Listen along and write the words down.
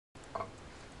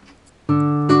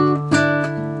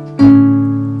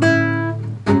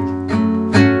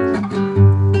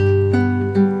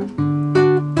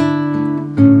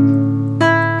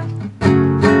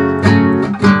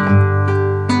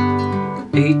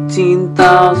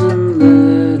18,000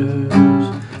 letters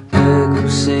echo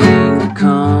saying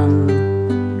come.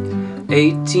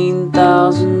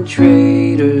 18,000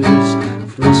 traders,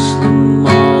 Muslim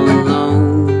all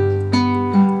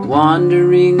alone,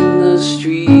 wandering the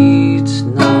streets,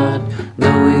 not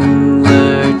knowing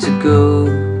where to go.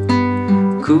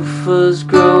 Kufa's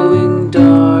growing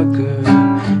darker,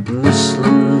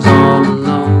 Muslims all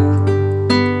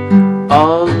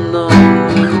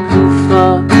alone in Kufa.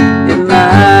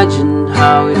 Imagine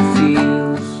how it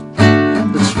feels.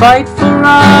 Let's fight for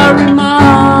our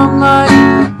Imam like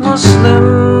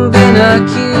Muslim bin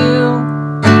Aqeel.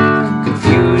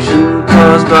 Confusion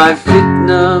caused by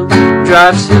fitna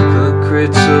drives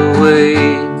hypocrites away.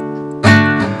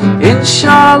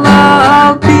 Inshallah,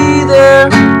 I'll be there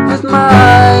with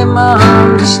my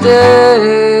Imam to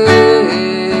stay.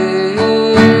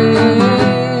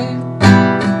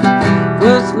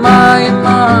 With my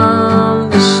Imam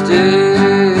to stay.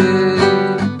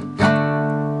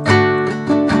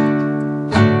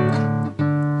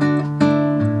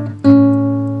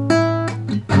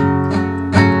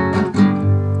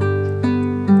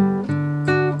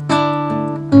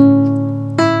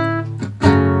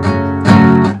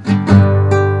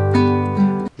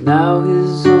 Now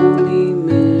his only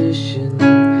mission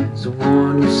is to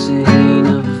warn Hussein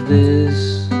of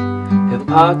this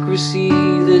hypocrisy,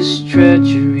 this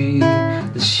treachery,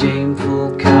 this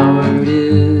shameful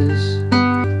cowardice.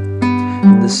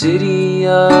 In the city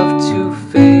of two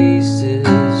faces,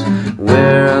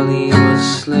 where Ali was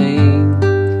slain,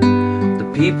 the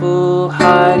people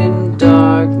hide in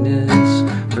darkness,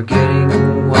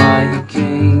 forgetting why he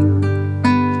came.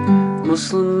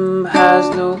 Muslim has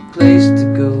no place to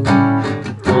go,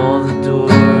 all the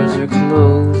doors are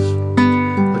closed.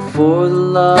 But for the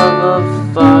love of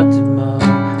Fatima,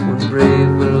 one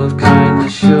brave will of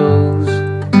kindness shows.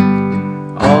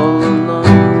 All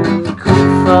alone in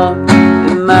Kufa,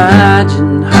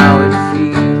 imagine how it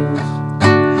feels.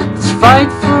 Let's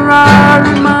fight for our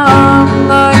Imam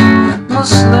like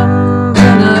Muslim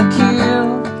bin Aqeel.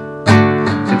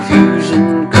 Confusion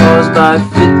caused by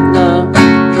fitna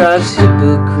drives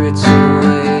hypocrites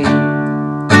away.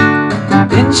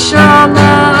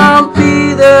 Inshallah, I'll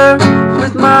be there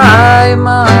with my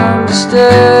Imam to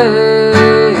stay.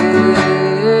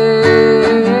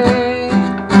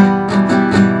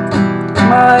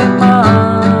 My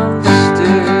Imam to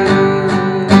stay.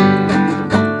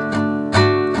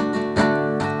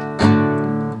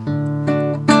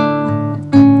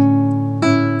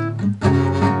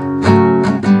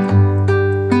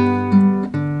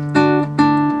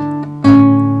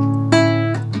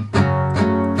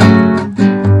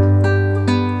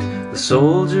 The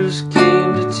soldiers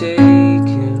came to take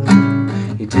him,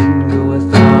 he didn't go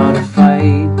without a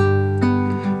fight.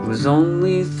 It was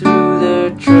only through their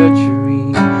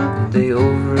treachery that they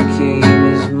overcame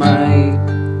his might.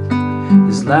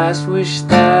 His last wish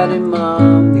that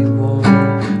Imam be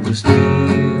warned was to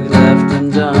be left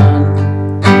undone.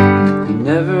 He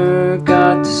never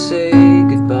got to say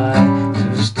goodbye to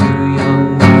his two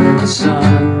young martyred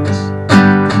sons.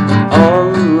 All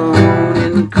alone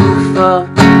in Kufa,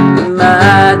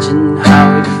 imagine how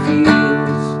it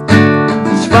feels.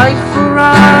 Let's fight for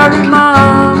our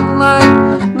Imam like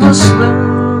Muslim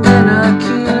bin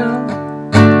Aqeel.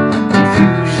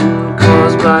 Confusion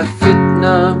caused by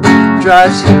fitna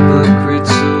drives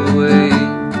hypocrites away.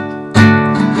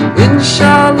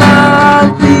 Inshallah,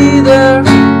 I'll be there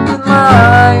with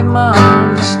my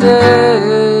Imam to stay.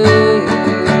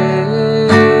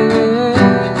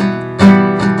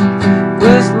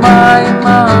 With my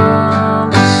Imam